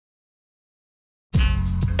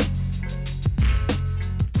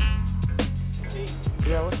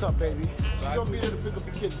Yeah, what's up, baby? She's gonna be there to pick up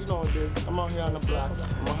the kids. You know what it is. I'm out here on the block.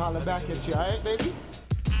 I'm gonna holler back at you, alright, baby?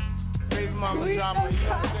 Baby mama drama, you know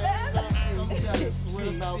what I'm saying? Swear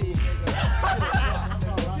about me.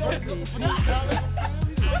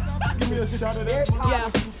 Give me a shot of that.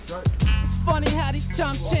 Yeah. It's funny how these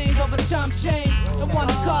chumps change over chump change. And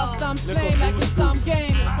wanna cost I'm slain like it's some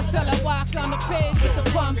game. Until I walk on the page with the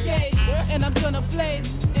pump gauge. And I'm gonna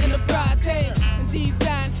blaze in the broad day. In these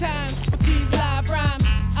dying times with these live rhymes.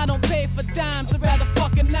 I don't pay for dimes, I'd rather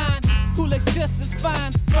fuck a nine. Who looks just as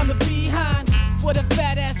fine from the behind. With a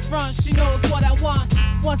fat ass front, she knows what I want.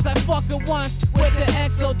 Once I fuck her once with the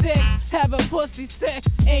exo dick. Have her pussy sick,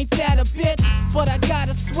 ain't that a bitch? But I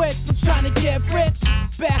gotta switch, I'm trying to get rich.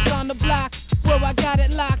 Back on the block, where I got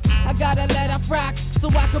it locked. I gotta let off rocks, so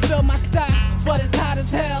I can build my stocks. But it's hot as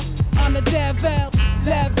hell, on the Devils.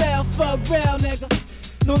 Level for real, nigga.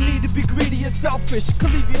 No need to be greedy and selfish.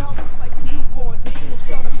 Could leave you helpless like a newborn.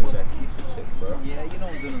 Yeah, you know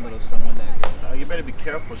I'm doing a little something with that girl. You better be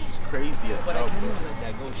careful, she's crazy as But hell, I can't bro. even let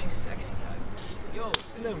that go, she's sexy, dog. Yo,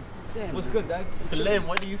 Slim. What's good, dog? Slim,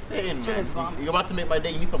 what are you saying, man? You're about to make my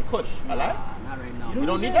day, you need some kush. I like? Not right now. You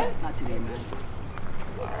don't need that? Not today, man.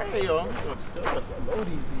 Alright, yo. Slow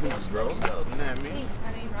these niggas, bro. You know what I mean?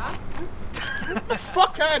 Get the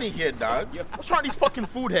fuck out of here, dog. What's wrong with these fucking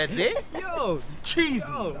food heads, eh? Yo, cheesy.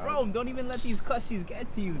 Yo, Rome, don't even let these cussies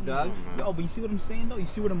get to you, dog. Yo, but you see what I'm saying, though? You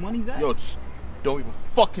see where the money's at? Yo, just don't even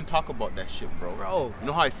fucking talk about that shit, bro. Bro. You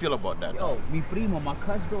know how I feel about that, Yo, mi primo, my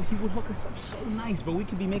cuz, bro, he would hook us up so nice, bro. We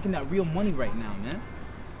could be making that real money right now, man.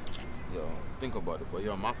 Yo, think about it, but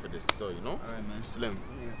yo, I'm out for this still, you know? Alright, man. Slim.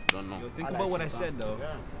 Don't know. Yo, think about what I said, though.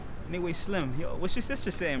 Yeah. Anyway, Slim, yo, what's your sister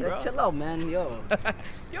saying, bro? Chill out, man, yo.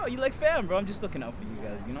 Yo, you like fam, bro. I'm just looking out for you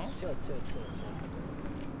guys, you know? Chill.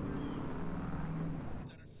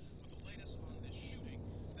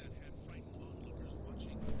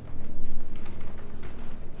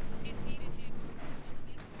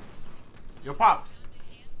 Yo, Pops.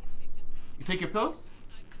 You take your pills?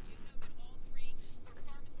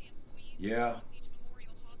 Yeah.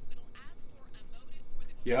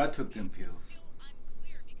 Yeah, I took them pills.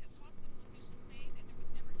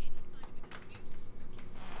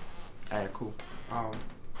 Alright, cool.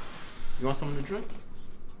 You want something to drink?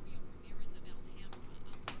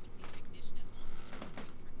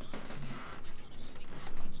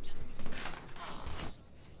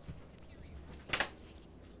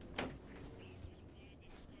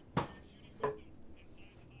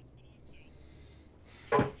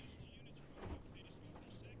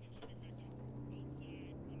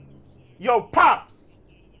 Yo, Pops!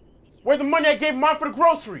 Where's the money I gave Mom for the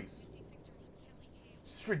groceries?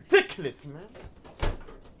 It's ridiculous, man.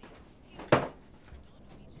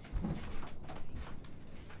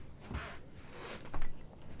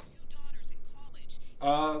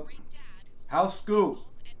 How's school?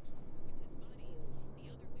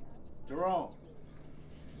 Jerome.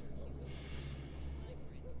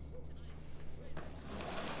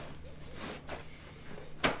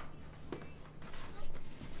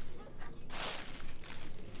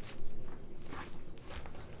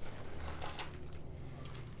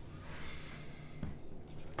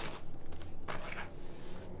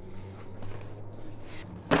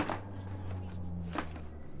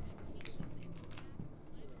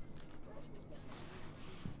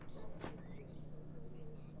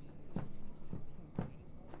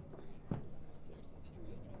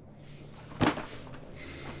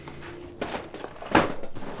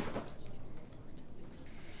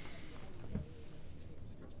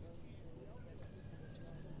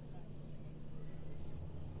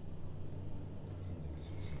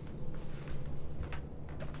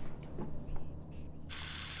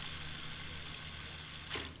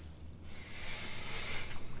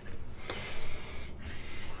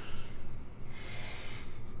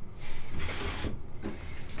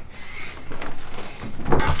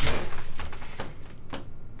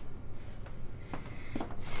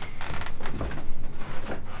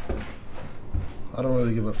 I don't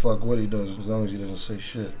really give a fuck what he does as long as he doesn't say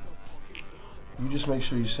shit. You just make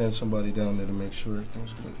sure you send somebody down there to make sure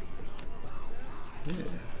everything's good. Yeah.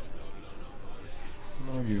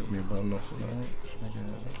 Don't argue with me about nothing, alright? Just make it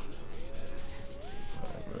happen.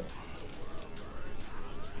 Alright, bro.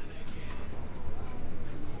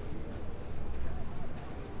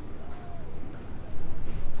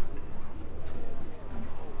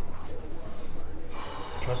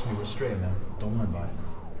 Trust me, we're straight, man. Don't worry about it.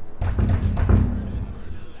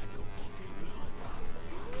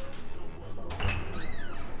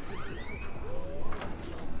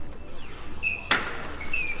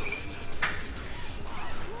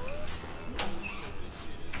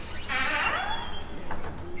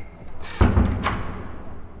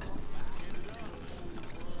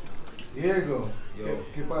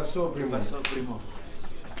 pasó, primo? What's up, primo?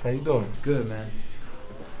 How you doing? Good, man.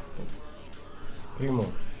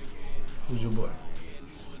 Primo, who's your boy?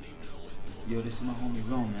 Yo, this is my homie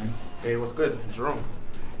Ron, man. Hey, what's good? Jerome.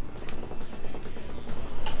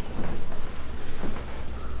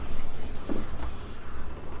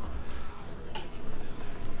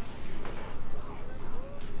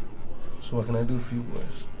 So what can I do for you boys?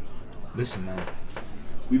 Listen, man.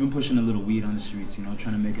 We've been pushing a little weed on the streets, you know,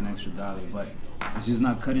 trying to make an extra dollar, but it's just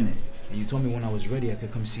not cutting it. And you told me when I was ready I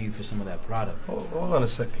could come see you for some of that product. Hold on a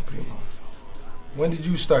second, Primo. When did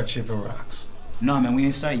you start chipping rocks? Nah, man, we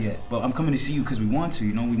ain't sight yet, but I'm coming to see you because we want to,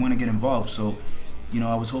 you know, we want to get involved. So, you know,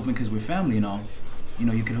 I was hoping because we're family and all, you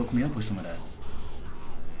know, you could hook me up with some of that.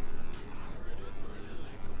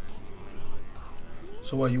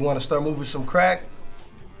 So what, you want to start moving some crack?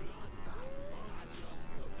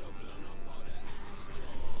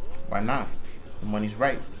 Why not? The money's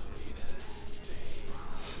right.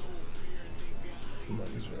 The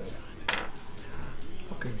money's right.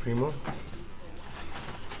 Okay, Primo.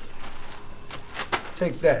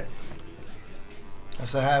 Take that.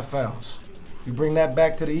 That's a half ounce. You bring that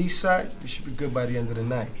back to the east side, you should be good by the end of the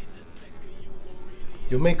night.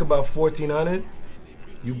 You'll make about 1,400.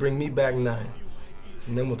 You bring me back 9.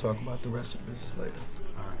 And then we'll talk about the rest of the business later.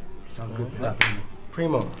 All right. Sounds good. Right.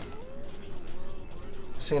 Primo.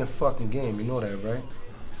 This ain't a fucking game, you know that, right?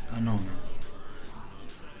 I know, man.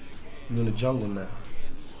 You're in the jungle now.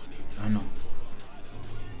 I know.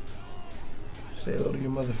 Say hello to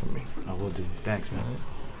your mother for me. I will do. Thanks, man. Right.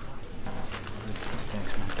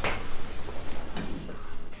 Thanks, man.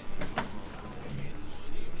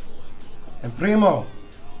 And Primo,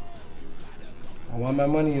 I want my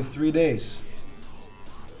money in 3 days.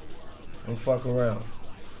 Don't fuck around.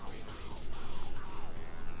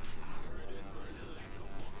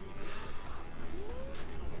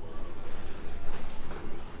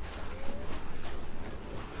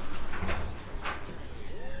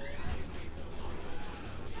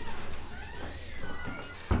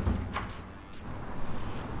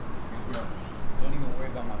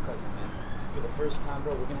 First time,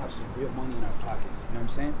 bro, we're gonna have some real money in our pockets. You know what I'm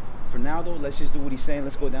saying? For now, though, let's just do what he's saying.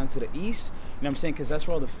 Let's go down to the east. You know what I'm saying? Because that's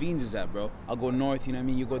where all the fiends is at, bro. I'll go north, you know what I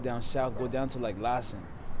mean? You go down south, go down to, like, Lawson.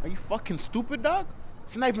 Are you fucking stupid, dog?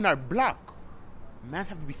 It's not even our block. Mans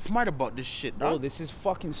have to be smart about this shit, dog. Bro, this is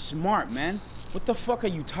fucking smart, man. What the fuck are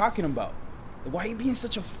you talking about? Why are you being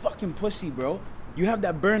such a fucking pussy, bro? You have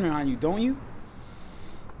that burner on you, don't you?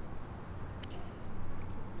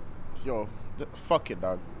 Yo, fuck it,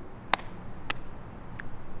 dog.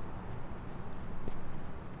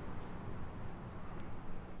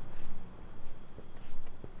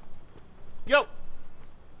 Yo!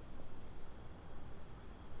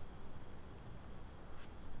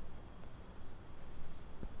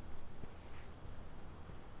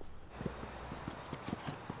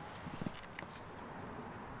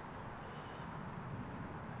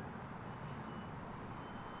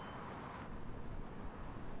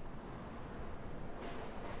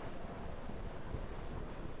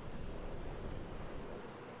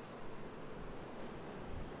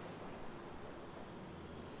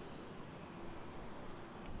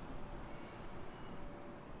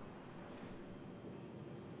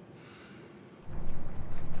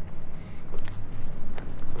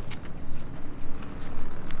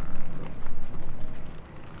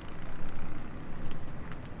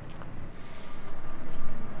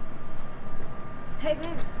 Hey, babe.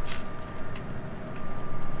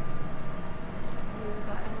 You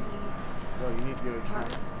got any... Yo, you need your... Card?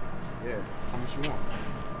 Yeah. How much you want?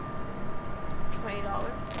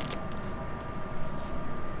 $20.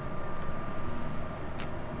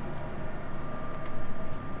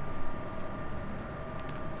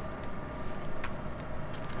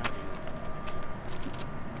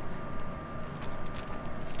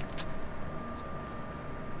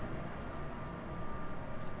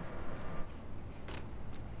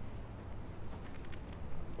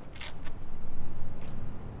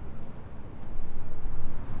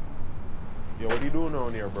 Yo, what are you doing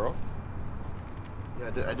down here, bro?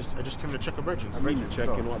 Yeah, I just came to check a bridge. I mean, you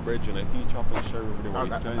checking what bridge, and I see you chopping the shirt over there.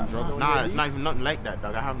 What, he's trying to drug Nah, it's not even nothing like that,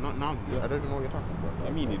 dog. I have nothing on you. I don't even know what you're talking about.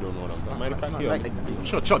 I mean, you don't know what I'm talking about. It's not like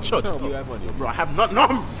that. Chill. You have money. Bro, I have nothing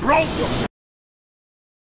on, bro! Yo.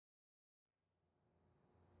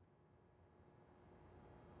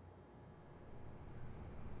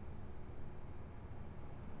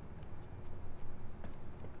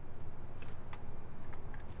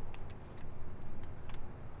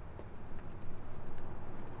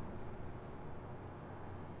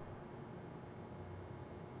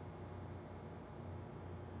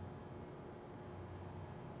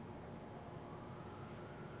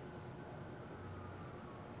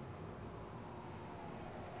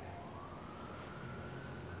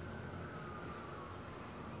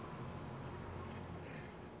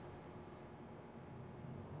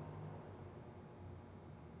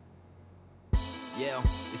 Yeah,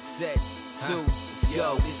 it's set. 2, let's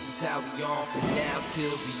go. This is how we on from now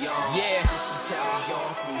till beyond. Yeah, this is how we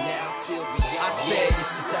on from now till beyond. I said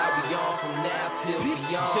this is how we on from now till beyond.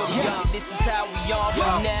 Yeah, this is how we on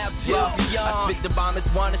from now till beyond. I spit the bombers,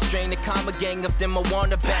 wanna strain the comma gang of them I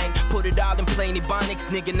wanna bang. Put it all in plain ebonics,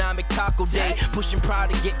 niggonomic taco day. Pushing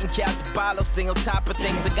proud of getting capped the bottle, stay on top of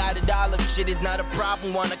things. I got it all up, shit is not a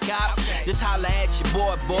problem, wanna cop. Just holla at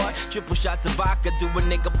your boy. Triple shots of vodka, do a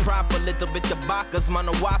nigga proper. Little bit of vodka's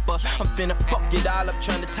mono whopper. I'm finna fuck it all up,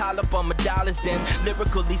 trying to tile up on my dollars. Them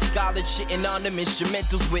lyrically scholar shitting on them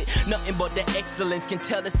instrumentals with nothing but the excellence. Can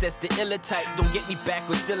tell us that's the illa type. Don't get me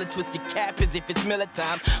backwards, still a twisted cap as if it's Miller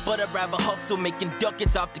time. But I'd rather hustle, making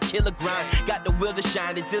ducats off the killer grind. Got the will to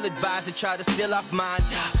shine, it's ill advised to try to steal off mine.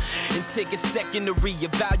 Stop and take a second to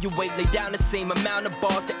reevaluate. Lay down the same amount of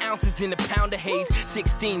bars, the ounces in a pound of haze.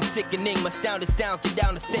 16 sickening, my sound is downs, get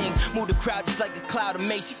down the thing. Move the crowd just like a cloud of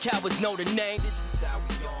mace. You cowards know the name. This is how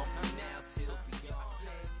we on from now till